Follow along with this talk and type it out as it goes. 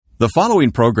The following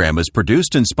program is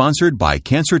produced and sponsored by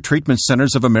Cancer Treatment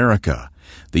Centers of America.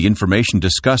 The information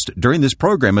discussed during this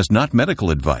program is not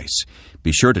medical advice.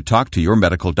 Be sure to talk to your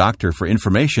medical doctor for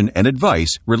information and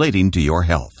advice relating to your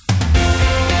health.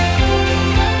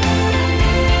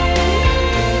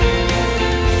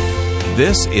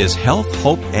 This is Health,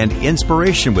 Hope, and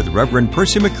Inspiration with Reverend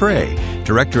Percy McCray,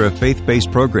 Director of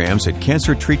Faith-Based Programs at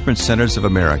Cancer Treatment Centers of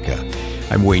America.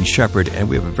 I'm Wayne Shepherd, and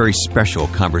we have a very special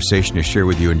conversation to share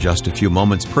with you in just a few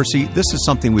moments. Percy, this is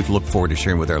something we've looked forward to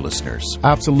sharing with our listeners.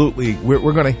 Absolutely.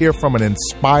 We're going to hear from an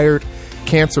inspired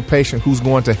cancer patient who's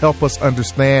going to help us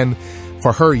understand,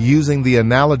 for her, using the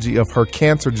analogy of her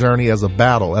cancer journey as a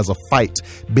battle, as a fight,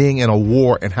 being in a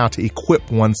war, and how to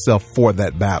equip oneself for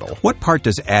that battle. What part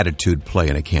does attitude play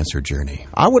in a cancer journey?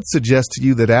 I would suggest to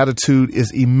you that attitude is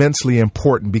immensely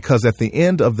important because at the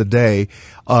end of the day,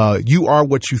 you are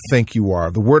what you think you are.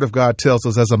 The Word of God tells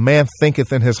us, as a man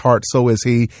thinketh in his heart, so is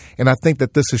he. And I think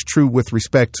that this is true with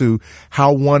respect to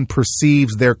how one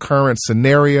perceives their current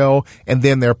scenario and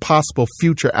then their possible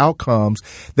future outcomes,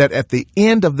 that at the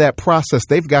end of that process,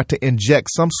 they've got to inject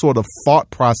some sort of thought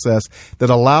process that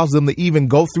allows them to even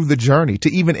go through the journey, to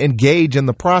even engage in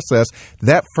the process.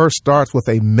 That first starts with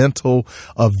a mental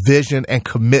vision and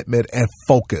commitment and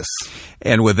focus.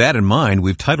 And with that in mind,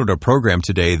 we've titled our program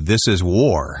today, This is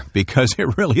War, because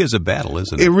it really is a battle,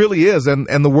 isn't it? It really is, and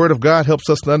the Word of God helps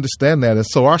us to understand that. And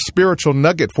so our spiritual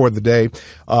nugget for the day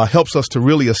helps us to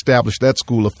really establish that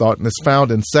school of thought, and it's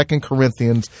found in 2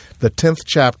 Corinthians, the 10th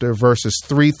chapter, verses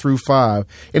 3 through 5.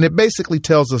 And it basically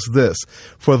tells us this: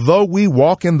 For though we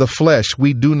walk in the flesh,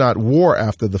 we do not war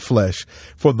after the flesh.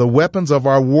 For the weapons of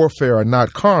our warfare are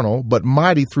not carnal, but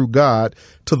mighty through God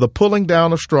to the pulling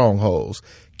down of strongholds,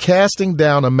 casting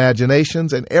down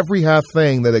imaginations and every high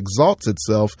thing that exalts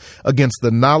itself against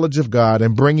the knowledge of God,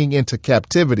 and bringing into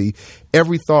captivity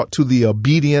every thought to the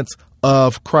obedience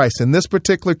of Christ. In this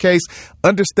particular case,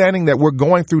 understanding that we're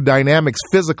going through dynamics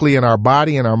physically in our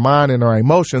body, in our mind, and our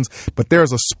emotions, but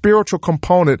there's a spiritual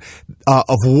component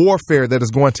of warfare that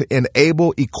is going to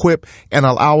enable, equip, and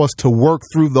allow us to work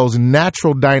through those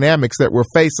natural dynamics that we're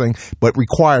facing, but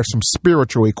require some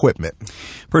spiritual equipment.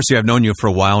 Percy, I've known you for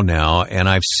a while now, and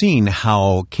I've seen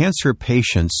how cancer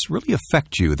patients really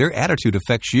affect you. Their attitude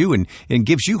affects you and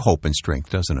gives you hope and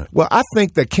strength, doesn't it? Well, I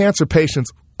think that cancer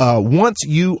patients, once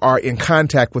you are in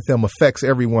contact with them, affects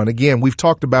everyone. Again, we've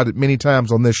talked about it many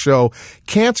times on this show.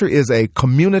 Cancer is a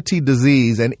community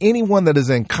disease, and anyone that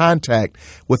is in contact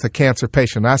with a cancer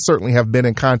patient, I certainly have been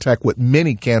in contact with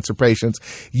many cancer patients,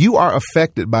 you are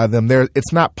affected by them.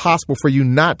 It's not possible for you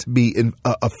not to be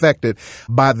affected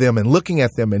by them, and looking at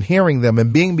them and hearing them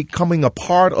and becoming a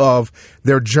part of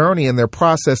their journey and their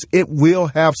process. It will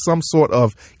have some sort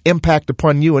of impact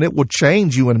upon you, and it will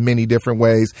change you in many different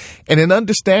ways. And in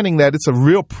understanding that, it's a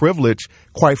real privilege,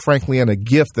 quite frankly, and a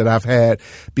gift that I've had,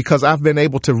 because I've been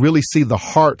able to really see the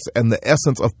hearts and the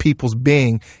essence of people's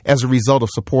being as a result of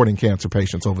supporting cancer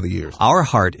patients over the years. Our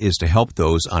heart is to help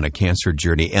those on a cancer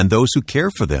journey and those who care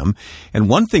for them. And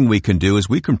one thing we can do is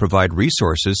we can provide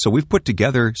resources. So we've put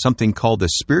together something called the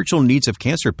Spiritual Needs of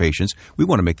Cancer Patients. We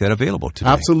want to make that available today.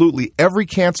 Absolutely. Every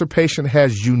cancer patient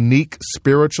has unique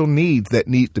spiritual needs that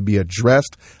need to be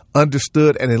addressed,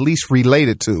 understood, and at least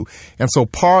related to. And so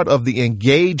part of the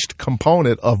engaged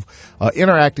component of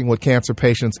interacting with cancer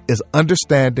patients is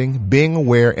understanding, being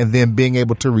aware, and then being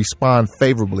able to respond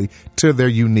favorably to their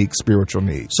unique spiritual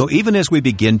needs. So even as we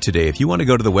begin today, if you want to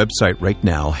go to the website right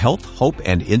now,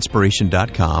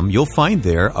 healthhopeandinspiration.com, you'll find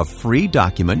there a free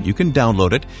document. You can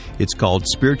download it. It's called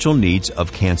Spiritual Needs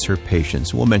of Cancer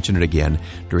Patients. We'll mention it again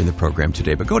during the program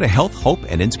today, but go to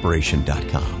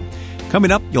healthhopeandinspiration.com.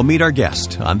 Coming up, you'll meet our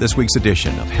guest on this week's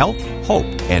edition of Health, Hope,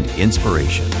 and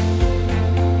Inspiration.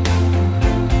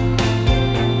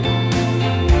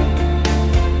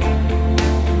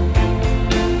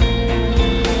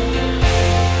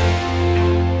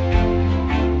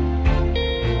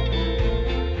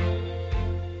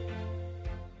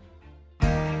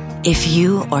 If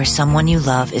you or someone you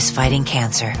love is fighting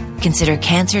cancer, consider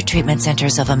Cancer Treatment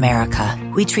Centers of America.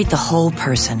 We treat the whole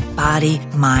person, body,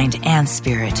 mind, and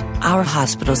spirit. Our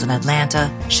hospitals in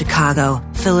Atlanta, Chicago,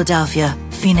 Philadelphia,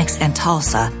 Phoenix, and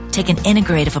Tulsa take an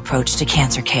integrative approach to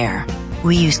cancer care.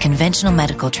 We use conventional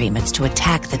medical treatments to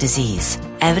attack the disease,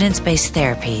 evidence-based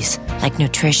therapies like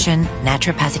nutrition,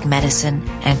 naturopathic medicine,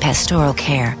 and pastoral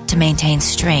care to maintain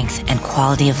strength and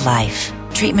quality of life.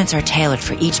 Treatments are tailored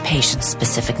for each patient's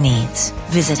specific needs.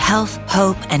 Visit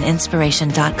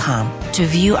healthhopeandinspiration.com to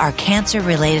view our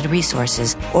cancer-related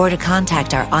resources or to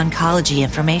contact our oncology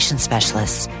information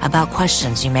specialists about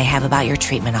questions you may have about your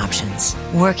treatment options.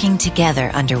 Working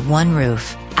together under one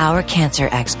roof, Our cancer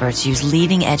experts use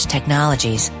leading-edge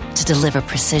technologies to deliver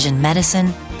precision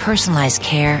medicine, personalized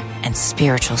care, and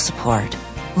spiritual support.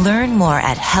 Learn more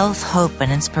at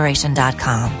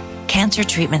healthhopeandinspiration.com. Cancer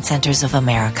Treatment Centers of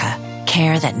America.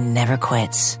 Care that never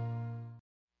quits.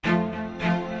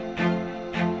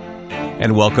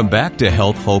 And welcome back to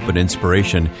Health, Hope, and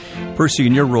Inspiration. Percy,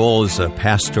 in your role as a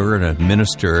pastor and a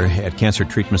minister at Cancer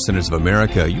Treatment Centers of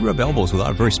America, you rub elbows with a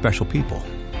lot of very special people.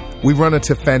 We run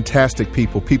into fantastic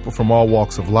people from all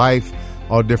walks of life,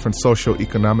 all different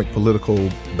socio-economic, political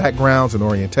backgrounds and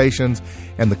orientations.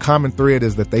 And the common thread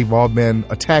is that they've all been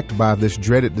attacked by this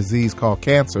dreaded disease called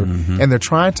cancer. And they're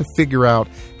trying to figure out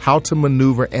how to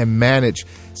maneuver and manage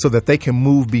so that they can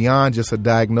move beyond just a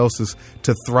diagnosis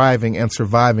to thriving and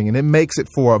surviving. And it makes it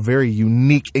for a very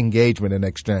unique engagement and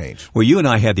exchange. Well, you and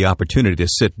I had the opportunity to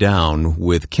sit down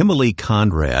with Kimberly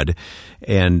Conrad,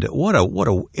 and what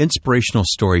a inspirational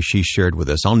story she shared with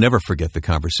us. I'll never forget the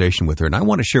conversation with her, and I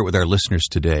want to share it with our listeners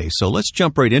today. So let's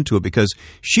jump right into it, because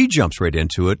she jumps right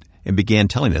into it and began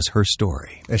telling us her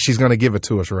story. And she's going to give it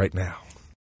to us right now.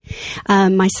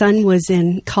 My son was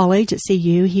in college at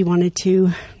CU. He wanted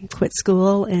to quit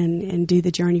school and do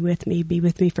the journey with me, be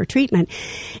with me for treatment.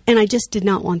 And I just did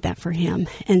not want that for him.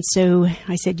 And so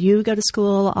I said, you go to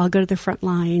school, I'll go to the front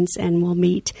lines, and we'll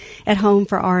meet at home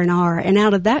for R&R. And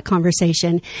out of that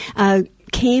conversation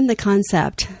came the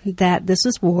concept that this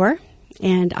was war.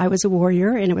 And I was a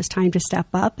warrior, and it was time to step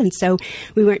up. And so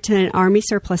we went to an Army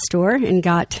surplus store and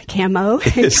got camo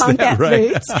and combat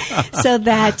boots, so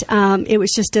that it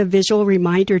was just a visual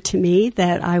reminder to me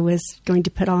that I was going to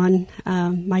put on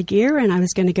my gear and I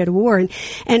was going to go to war.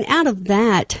 And out of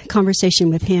that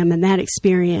conversation with him and that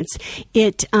experience,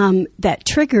 that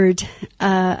triggered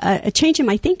a change in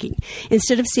my thinking.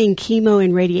 Instead of seeing chemo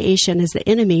and radiation as the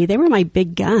enemy, they were my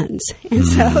big guns. And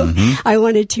so I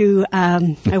wanted to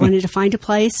find a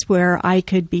place where I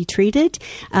could be treated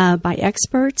by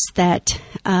experts, that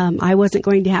I wasn't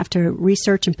going to have to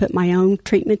research and put my own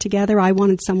treatment together. I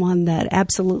wanted someone that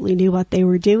absolutely knew what they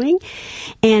were doing.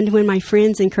 And when my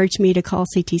friends encouraged me to call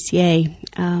CTCA,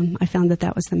 I found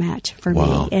that was the match for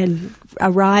me. And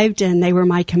arrived, and they were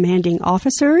my commanding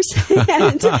officers.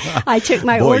 And I took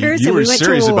my orders, and we went to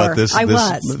war. You were serious about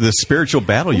this spiritual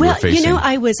battle you were facing. Well,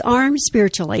 I was armed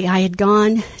spiritually. I had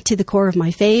gone to the core of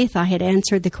my faith. I had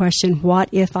answered the question, what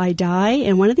if I die?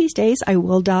 And one of these days I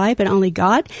will die, but only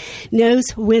God knows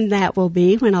when that will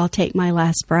be, when I'll take my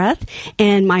last breath.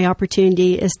 And my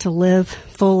opportunity is to live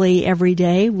fully every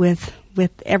day with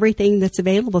everything that's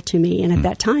available to me. And at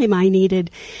that time, I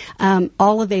needed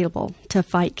all available to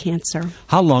fight cancer.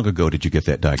 How long ago did you get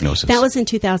that diagnosis? That was in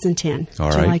 2010,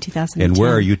 July 2010. And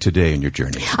where are you today in your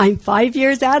journey? I'm 5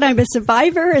 years out. I'm a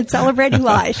survivor and celebrating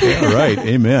life. Yeah, right.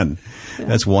 Amen.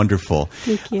 That's wonderful.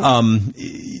 Thank you.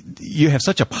 You have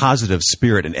such a positive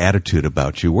spirit and attitude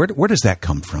about you. Where does that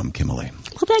come from, Kimberly?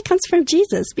 Well, that comes from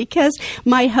Jesus, because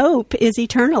my hope is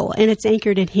eternal and it's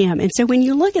anchored in Him. And so when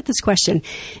you look at this question,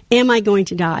 am I going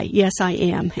to die? Yes, I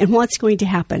am. And what's going to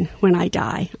happen when I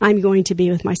die? I'm going to be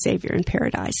with my Savior in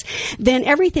paradise. Then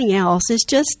everything else is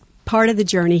just part of the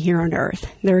journey here on earth.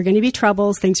 There are going to be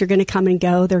troubles. Things are going to come and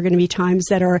go. There are going to be times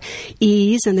that are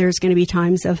ease, and there's going to be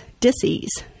times of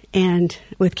dis-ease. And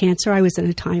with cancer, I was in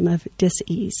a time of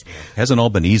dis-ease. Hasn't all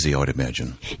been easy, I would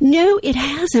imagine. No, it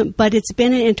hasn't, but it's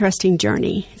been an interesting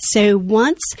journey. So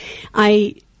once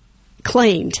I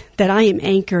claimed that I am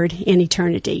anchored in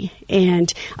eternity,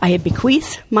 and I had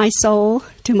bequeathed my soul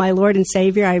to my Lord and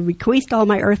Savior, I bequeathed all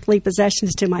my earthly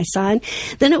possessions to my Son,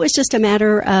 then it was just a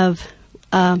matter of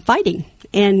fighting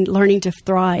and learning to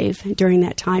thrive during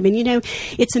that time. And,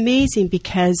 it's amazing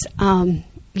because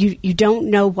you don't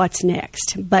know what's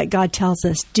next, but God tells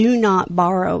us, do not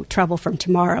borrow trouble from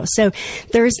tomorrow. So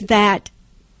there's that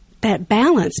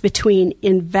balance between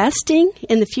investing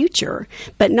in the future,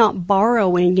 but not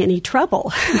borrowing any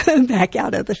trouble back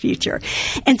out of the future.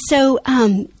 And so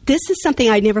this is something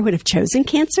I never would have chosen,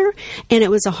 cancer, and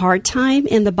it was a hard time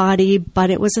in the body,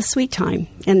 but it was a sweet time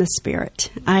in the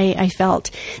spirit. I felt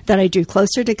that I drew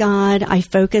closer to God. I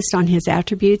focused on His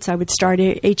attributes. I would start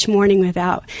each morning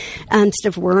without, instead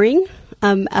of worrying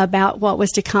about what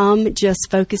was to come, just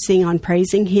focusing on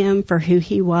praising Him for who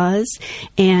He was.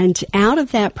 And out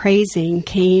of that praising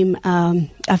came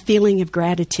a feeling of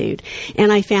gratitude.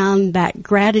 And I found that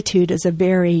gratitude is a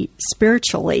very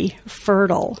spiritually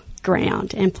fertile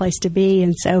ground and place to be.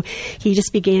 And so He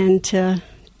just began to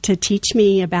teach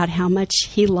me about how much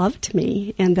He loved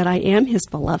me and that I am His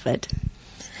beloved.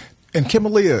 And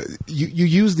Kimberly, you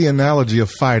used the analogy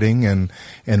of fighting and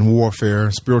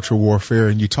warfare, spiritual warfare,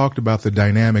 and you talked about the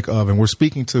dynamic of, and we're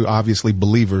speaking to obviously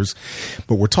believers,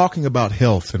 but we're talking about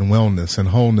health and wellness and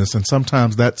wholeness, and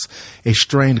sometimes that's a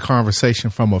strained conversation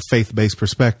from a faith-based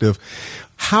perspective.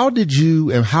 How did you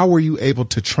and how were you able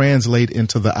to translate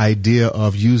into the idea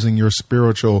of using your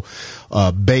spiritual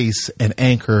base and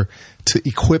anchor to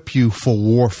equip you for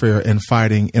warfare and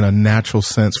fighting in a natural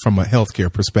sense from a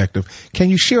healthcare perspective? Can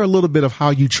you share a little bit of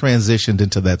how you transitioned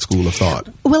into that school of thought?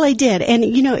 Well, I did.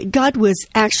 And, God was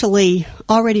actually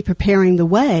already preparing the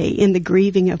way in the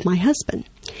grieving of my husband.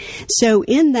 So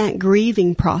in that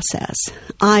grieving process,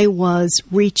 I was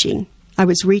reaching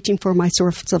for my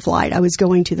source of light. I was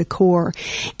going to the core.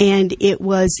 And it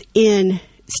was in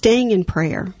staying in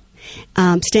prayer,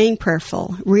 staying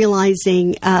prayerful,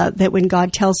 realizing that when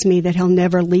God tells me that He'll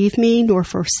never leave me nor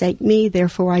forsake me,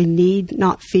 therefore I need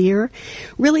not fear,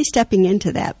 really stepping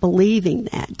into that, believing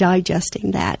that,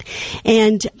 digesting that.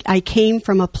 And I came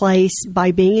from a place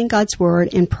by being in God's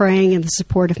Word and praying in the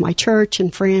support of my church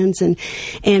and friends and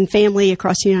family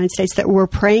across the United States that were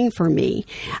praying for me,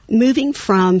 moving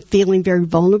from feeling very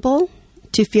vulnerable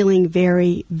to feeling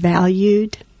very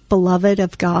valued, beloved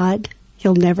of God,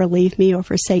 He'll never leave me or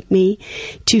forsake me,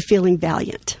 to feeling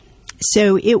valiant.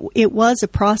 So it was a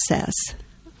process.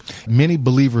 Many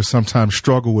believers sometimes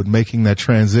struggle with making that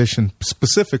transition,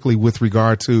 specifically with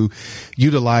regard to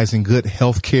utilizing good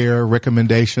health care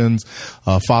recommendations,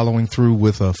 following through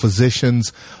with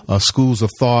physicians, schools of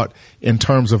thought in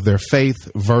terms of their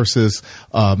faith versus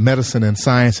medicine and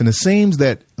science. And it seems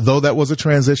that though that was a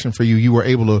transition for you, you were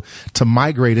able to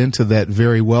migrate into that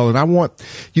very well. And I want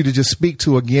you to just speak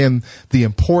to, again, the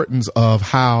importance of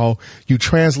how you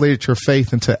translated your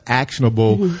faith into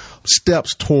actionable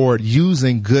steps toward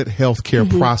using good healthcare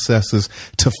processes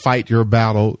to fight your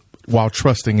battle while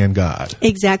trusting in God.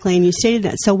 Exactly, and you stated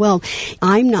that so well.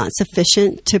 I'm not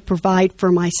sufficient to provide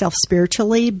for myself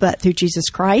spiritually, but through Jesus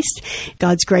Christ,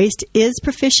 God's grace is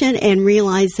proficient, and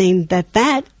realizing that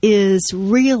that is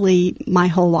really my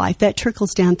whole life. That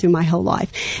trickles down through my whole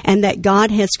life, and that God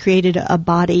has created a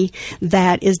body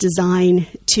that is designed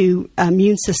to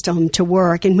immune system to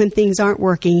work, and when things aren't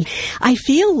working, I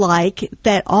feel like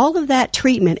that all of that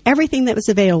treatment, everything that was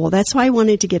available, that's why I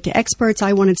wanted to get to experts.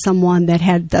 I wanted someone that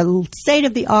had the state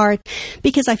of the art,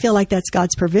 because I feel like that's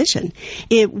God's provision.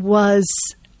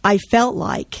 I felt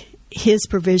like His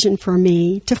provision for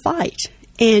me to fight.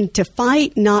 And to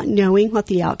fight not knowing what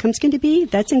the outcome's going to be,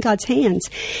 that's in God's hands,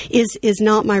 is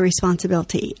not my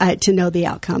responsibility to know the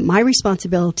outcome. My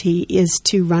responsibility is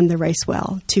to run the race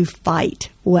well, to fight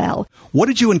well. What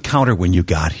did you encounter when you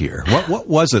got here? What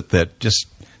was it that just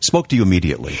spoke to you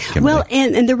immediately, Kimberly? Well,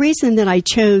 and the reason that I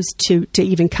chose to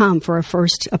even come for a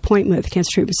first appointment with Cancer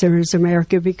Treatment Centers of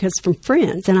America, because from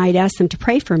friends, and I'd asked them to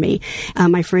pray for me.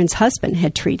 My friend's husband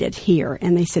had treated here,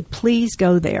 and they said, please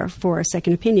go there for a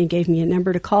second opinion, gave me a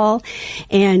number to call.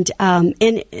 And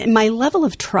my level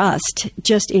of trust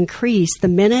just increased the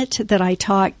minute that I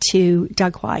talked to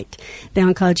Doug White, the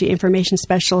oncology information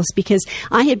specialist, because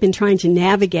I had been trying to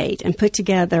navigate and put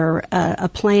together a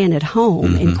plan at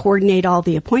home and coordinate all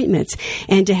the appointments,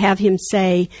 and to have him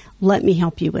say, let me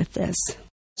help you with this.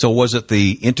 So was it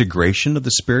the integration of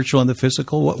the spiritual and the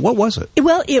physical? What was it?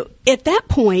 Well, at that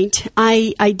point,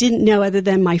 I didn't know, other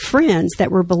than my friends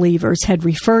that were believers had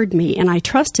referred me, and I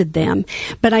trusted them.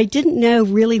 But I didn't know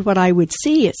really what I would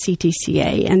see at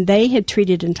CTCA, and they had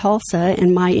treated in Tulsa,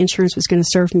 and my insurance was going to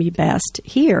serve me best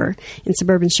here in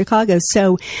suburban Chicago.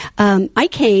 So I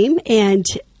came, and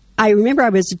I remember I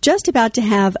was just about to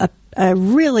have a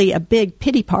big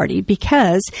pity party,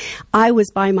 because I was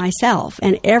by myself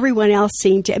and everyone else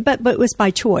seemed to, but it was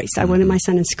by choice. I wanted my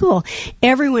son in school.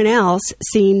 Everyone else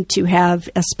seemed to have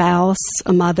a spouse,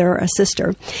 a mother, a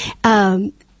sister.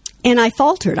 And I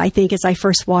faltered, I think, as I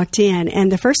first walked in.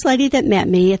 And the first lady that met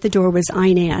me at the door was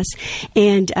Inez.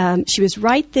 And she was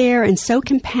right there and so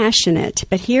compassionate.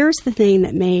 But here's the thing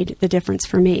that made the difference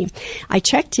for me. I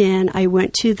checked in. I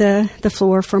went to the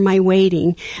floor for my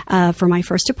waiting for my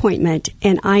first appointment.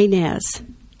 And Inez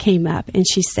came up and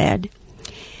she said,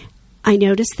 I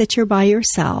noticed that you're by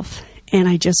yourself. And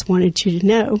I just wanted you to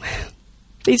know,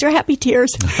 these are happy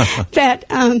tears, that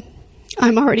I'm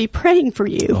already praying for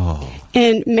you. Oh.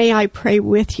 And may I pray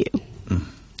with you?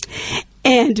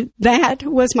 And that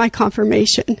was my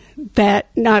confirmation that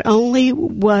not only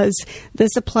was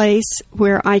this a place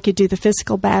where I could do the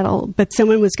physical battle, but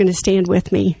someone was going to stand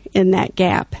with me in that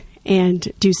gap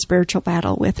and do spiritual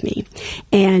battle with me.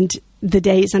 And the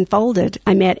days unfolded.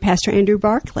 I met Pastor Andrew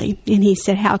Barkley, and he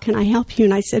said, how can I help you?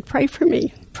 And I said, pray for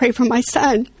me. Pray for my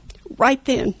son. Right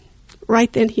then,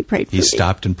 right then he prayed for me. He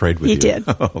stopped and prayed with you. He did,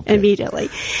 Okay. immediately.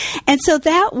 And so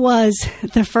that was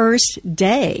the first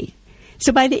day.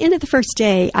 So by the end of the first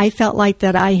day, I felt like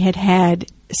that I had had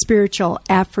spiritual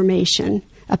affirmation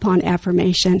upon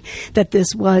affirmation that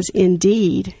this was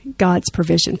indeed God's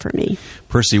provision for me.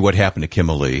 Percy, what happened to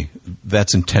Kimberly?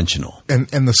 That's intentional. And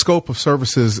the scope of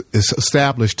services is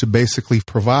established to basically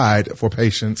provide for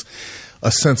patients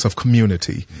a sense of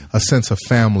community, a sense of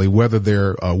family, whether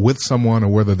they're with someone or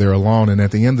whether they're alone. And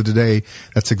at the end of the day,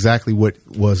 that's exactly what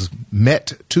was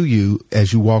met to you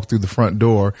as you walked through the front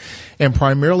door, and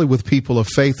primarily with people of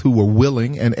faith who were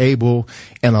willing and able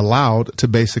and allowed to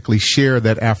basically share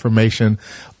that affirmation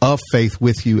of faith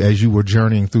with you as you were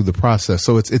journeying through the process.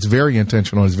 So it's very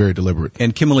intentional. It's very deliberate.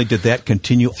 And Kimberly, did that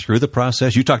continue through the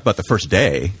process? You talked about the first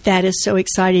day. That is so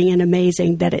exciting and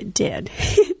amazing that it did.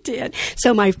 It did.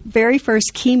 So my very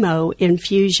first chemo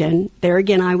infusion, there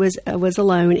again I was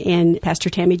alone, and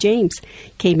Pastor Tammy James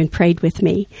came and prayed with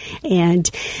me. And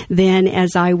then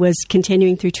as I was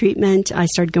continuing through treatment, I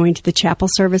started going to the chapel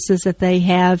services that they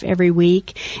have every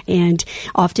week, and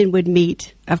often would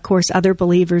meet, of course, other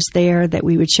believers there that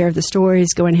we would share the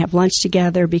stories, go and have lunch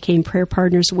together, became prayer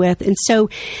partners with. And so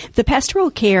the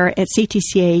pastoral care at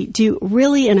CTCA do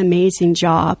really an amazing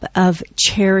job of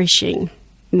cherishing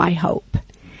my hope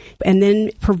and then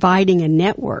providing a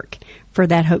network for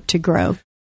that hope to grow.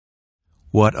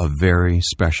 What a very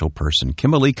special person.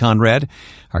 Kimberly Conrad,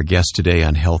 our guest today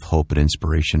on Health, Hope, and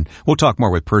Inspiration. We'll talk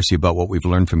more with Percy about what we've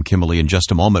learned from Kimberly in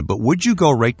just a moment, but would you go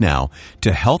right now to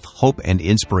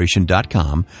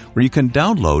healthhopeandinspiration.com, where you can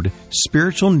download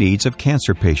Spiritual Needs of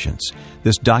Cancer Patients.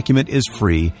 This document is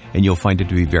free, and you'll find it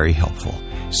to be very helpful.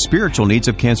 Spiritual Needs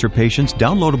of Cancer Patients,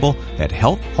 downloadable at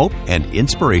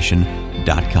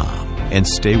healthhopeandinspiration.com. And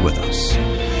stay with us.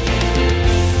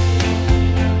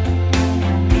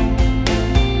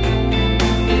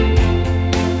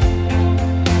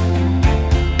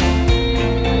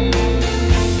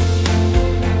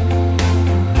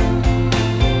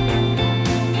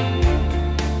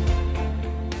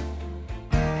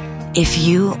 If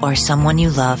you or someone you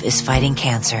love is fighting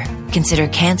cancer, consider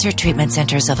Cancer Treatment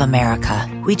Centers of America.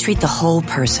 We treat the whole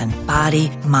person, body,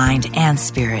 mind, and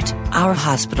spirit. Our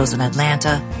hospitals in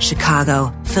Atlanta,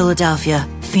 Chicago, Philadelphia,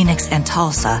 Phoenix, and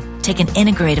Tulsa take an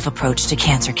integrative approach to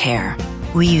cancer care.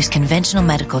 We use conventional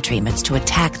medical treatments to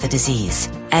attack the disease,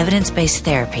 evidence-based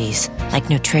therapies like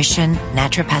nutrition,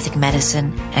 naturopathic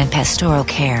medicine, and pastoral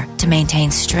care to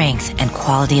maintain strength and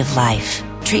quality of life.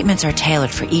 Treatments are tailored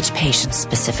for each patient's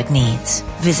specific needs.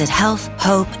 Visit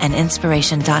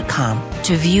healthhopeandinspiration.com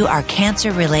to view our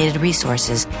cancer-related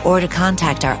resources or to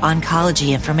contact our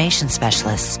oncology information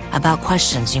specialists about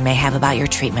questions you may have about your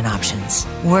treatment options.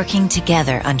 Working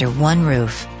together under one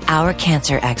roof, our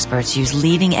cancer experts use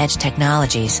leading-edge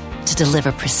technologies to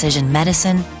deliver precision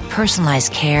medicine,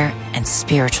 personalized care, and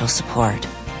spiritual support.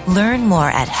 Learn more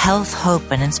at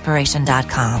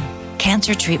healthhopeandinspiration.com.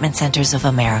 Cancer Treatment Centers of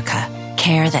America.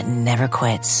 Care that never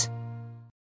quits.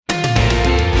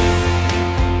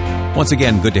 Once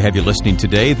again, good to have you listening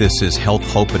today. This is Health,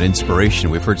 Hope, and Inspiration.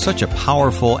 We've heard such a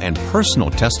powerful and personal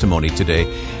testimony today.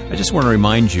 I just want to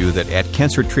remind you that at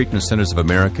Cancer Treatment Centers of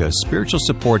America, spiritual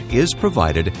support is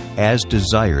provided as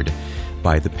desired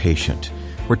by the patient.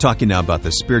 We're talking now about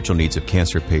the spiritual needs of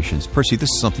cancer patients. Percy, this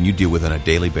is something you deal with on a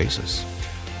daily basis.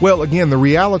 Well, again, the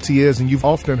reality is, and you've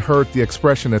often heard the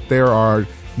expression that there are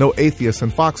no atheists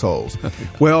in foxholes.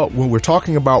 Well, when we're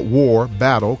talking about war,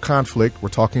 battle, conflict, we're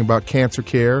talking about cancer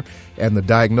care and the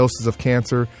diagnosis of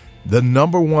cancer. The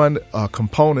number one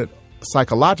component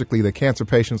psychologically that cancer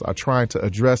patients are trying to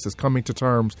address is coming to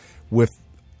terms with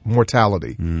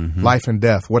mortality, life and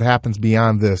death, what happens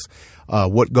beyond this,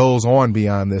 what goes on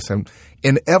beyond this. And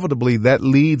inevitably, that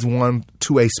leads one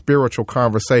to a spiritual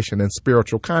conversation and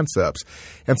spiritual concepts.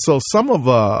 And so some of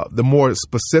the more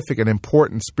specific and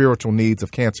important spiritual needs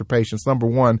of cancer patients, number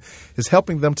one, is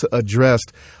helping them to address,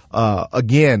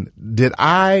 again, did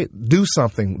I do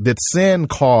something? Did sin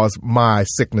cause my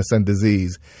sickness and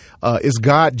disease? Is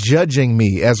God judging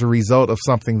me as a result of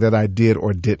something that I did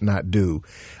or did not do?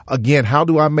 Again, how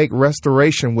do I make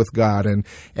restoration with God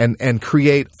and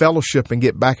create fellowship and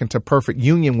get back into perfect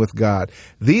union with God?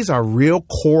 These are real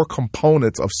core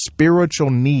components of spiritual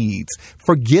needs.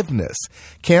 Forgiveness.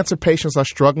 Cancer patients are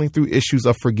struggling through issues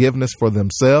of forgiveness for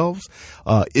themselves,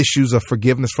 issues of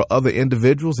forgiveness for other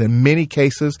individuals. In many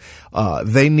cases,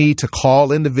 they need to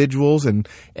call individuals and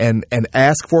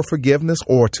ask for forgiveness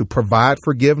or to provide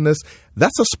forgiveness.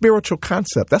 That's a spiritual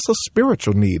concept. That's a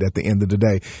spiritual need at the end of the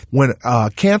day. When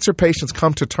cancer patients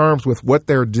come to terms with what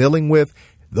they're dealing with,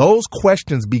 those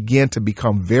questions begin to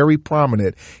become very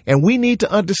prominent, and we need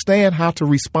to understand how to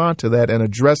respond to that and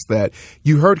address that.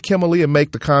 You heard Kimberly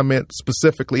make the comment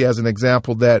specifically as an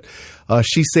example that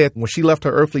she said when she left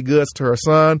her earthly goods to her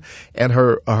son and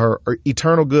her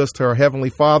eternal goods to her heavenly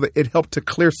Father, it helped to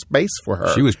clear space for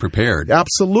her. She was prepared.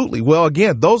 Absolutely. Well,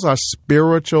 again, those are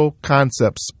spiritual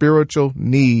concepts, spiritual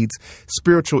needs,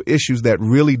 spiritual issues that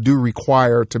really do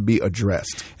require to be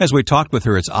addressed. As we talked with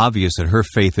her, it's obvious that her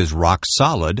faith is rock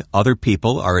solid. Other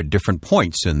people are at different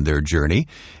points in their journey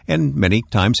and many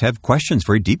times have questions,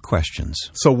 very deep questions.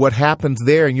 So what happens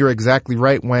there, and you're exactly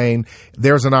right, Wayne,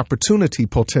 there's an opportunity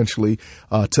potentially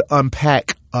to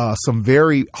unpack some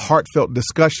very heartfelt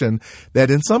discussion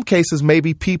that in some cases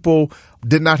maybe people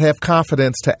did not have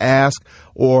confidence to ask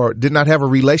or did not have a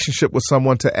relationship with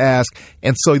someone to ask.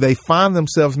 And so they find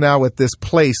themselves now at this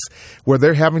place where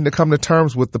they're having to come to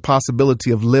terms with the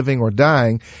possibility of living or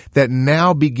dying that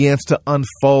now begins to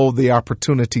unfold the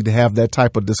opportunity to have that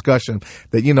type of discussion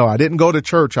that, I didn't go to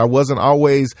church. I wasn't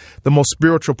always the most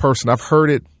spiritual person. I've heard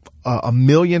it a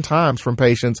million times from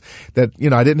patients that,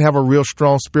 I didn't have a real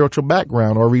strong spiritual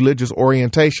background or religious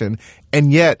orientation.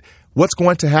 And yet, what's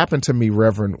going to happen to me,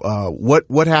 Reverend?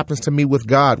 What happens to me with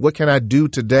God? What can I do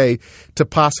today to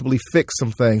possibly fix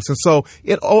some things? And so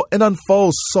it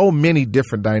unfolds so many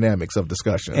different dynamics of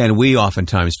discussion. And we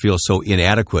oftentimes feel so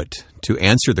inadequate to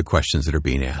answer the questions that are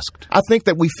being asked. I think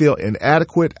that we feel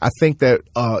inadequate. I think that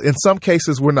in some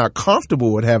cases we're not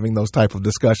comfortable with having those type of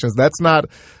discussions. That's not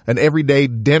an everyday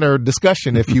dinner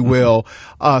discussion, if you will.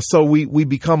 So we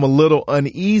become a little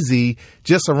uneasy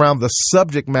just around the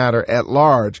subject matter at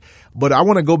large. But I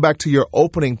want to go back to your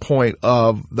opening point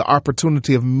of the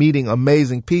opportunity of meeting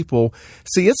amazing people.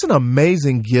 See, it's an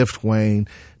amazing gift, Wayne,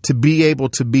 to be able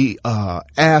to be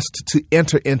asked to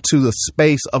enter into the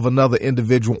space of another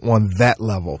individual on that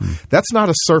level. That's not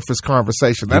a surface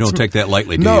conversation. You don't take that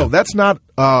lightly, do you? No, that's not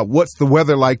what's the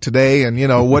weather like today and,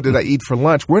 what did I eat for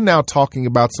lunch? We're now talking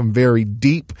about some very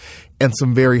deep and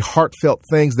some very heartfelt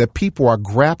things that people are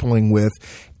grappling with.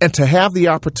 And to have the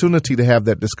opportunity to have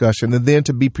that discussion and then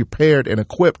to be prepared and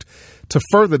equipped to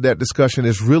further that discussion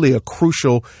is really a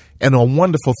crucial and a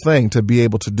wonderful thing to be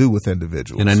able to do with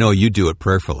individuals. And I know you do it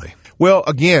prayerfully. Well,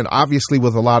 again, obviously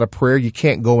with a lot of prayer, you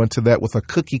can't go into that with a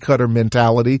cookie cutter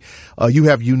mentality. You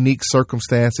have unique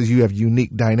circumstances. You have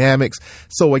unique dynamics.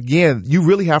 So again, you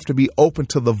really have to be open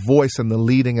to the voice and the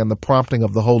leading and the prompting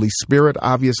of the Holy Spirit,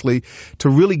 obviously, to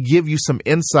really give you some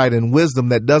insight and wisdom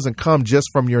that doesn't come just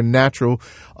from your natural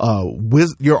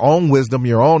your own wisdom,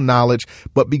 your own knowledge,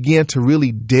 but begin to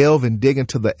really delve and dig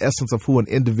into the essence of who an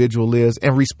individual is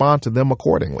and respond to them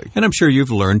accordingly. And I'm sure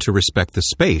you've learned to respect the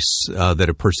space that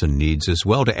a person needs as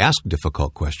well to ask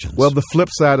difficult questions. Well, the flip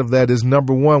side of that is,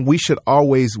 number one, we should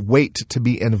always wait to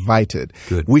be invited.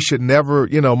 Good. We should never,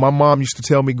 my mom used to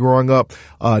tell me growing up,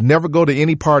 never go to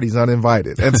any parties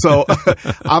uninvited. And so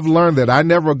I've learned that I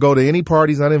never go to any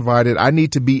parties uninvited. I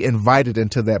need to be invited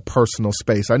into that personal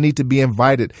space. I need to be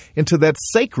invited into that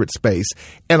sacred space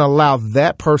and allow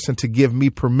that person to give me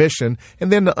permission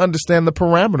and then to understand the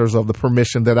parameters of the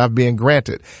permission that I've been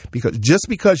granted. Because just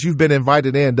because you've been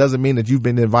invited in doesn't mean that you've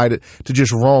been invited to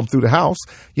just roam through the house.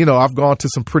 I've gone to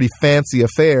some pretty fancy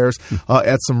affairs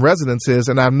at some residences,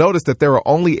 and I've noticed that there are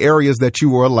only areas that you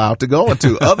were allowed to go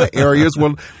into. Other areas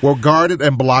were guarded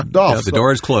and blocked off. Yeah, the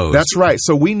door is closed. That's right.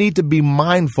 So we need to be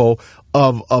mindful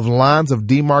of lines of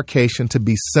demarcation, to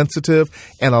be sensitive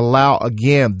and allow,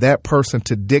 again, that person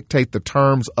to dictate the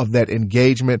terms of that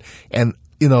engagement. And,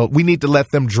 we need to let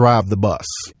them drive the bus.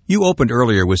 You opened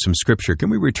earlier with some scripture.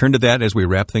 Can we return to that as we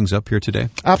wrap things up here today?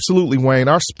 Absolutely, Wayne.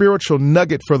 Our spiritual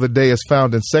nugget for the day is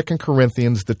found in 2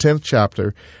 Corinthians, the 10th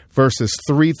chapter, verses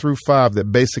 3-5,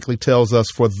 that basically tells us,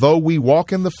 "For though we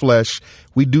walk in the flesh,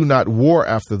 we do not war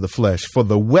after the flesh. For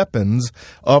the weapons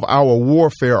of our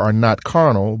warfare are not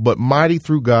carnal, but mighty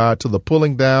through God to the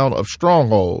pulling down of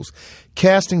strongholds,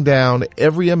 casting down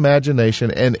every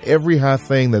imagination and every high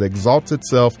thing that exalts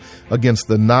itself against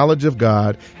the knowledge of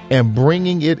God, and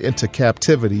bringing it into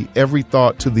captivity, every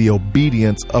thought to the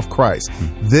obedience of Christ."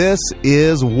 This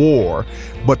is war,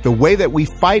 but the way that we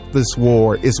fight this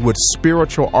war is with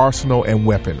spiritual arsenal and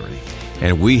weaponry.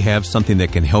 And we have something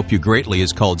that can help you greatly.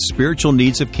 It's called Spiritual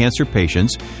Needs of Cancer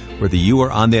Patients. Whether you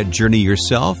are on that journey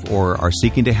yourself or are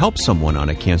seeking to help someone on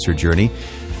a cancer journey,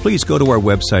 please go to our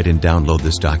website and download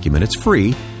this document. It's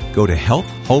free. Go to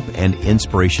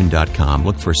healthhopeandinspiration.com.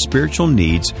 Look for Spiritual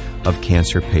Needs of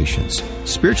Cancer Patients.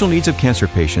 Spiritual Needs of Cancer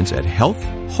Patients at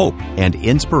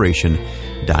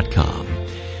healthhopeandinspiration.com.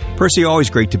 Percy, always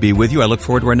great to be with you. I look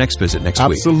forward to our next visit next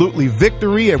week. Absolutely.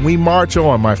 Victory, and we march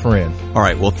on, my friend. All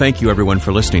right. Well, thank you, everyone,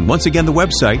 for listening. Once again, the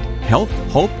website,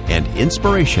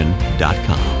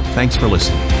 healthhopeandinspiration.com. Thanks for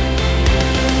listening.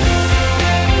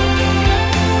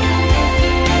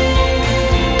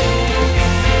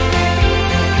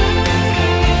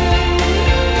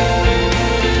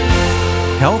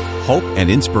 Health, Hope,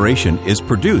 and Inspiration is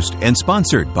produced and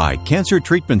sponsored by Cancer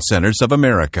Treatment Centers of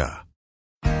America.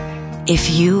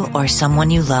 If you or someone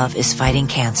you love is fighting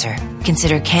cancer,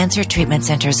 consider Cancer Treatment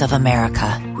Centers of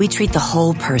America. We treat the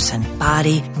whole person,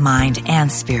 body, mind,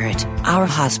 and spirit. Our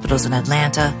hospitals in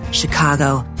Atlanta,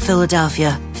 Chicago,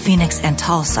 Philadelphia, Phoenix, and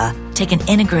Tulsa take an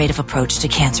integrative approach to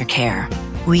cancer care.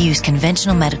 We use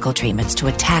conventional medical treatments to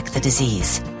attack the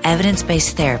disease.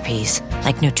 Evidence-based therapies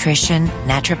like nutrition,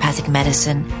 naturopathic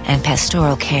medicine, and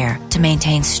pastoral care to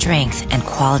maintain strength and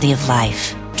quality of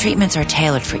life. Treatments are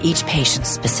tailored for each patient's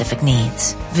specific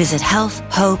needs. Visit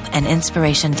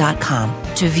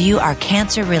healthhopeandinspiration.com to view our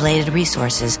cancer-related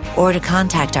resources or to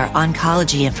contact our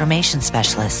oncology information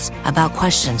specialists about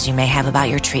questions you may have about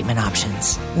your treatment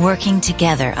options. Working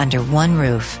together under one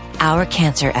roof, our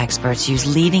cancer experts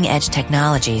use leading-edge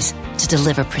technologies to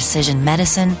deliver precision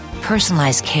medicine,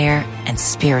 personalized care, and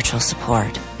spiritual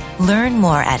support. Learn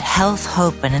more at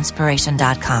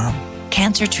healthhopeandinspiration.com.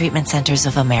 Cancer Treatment Centers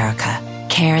of America.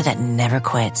 Care that never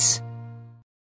quits.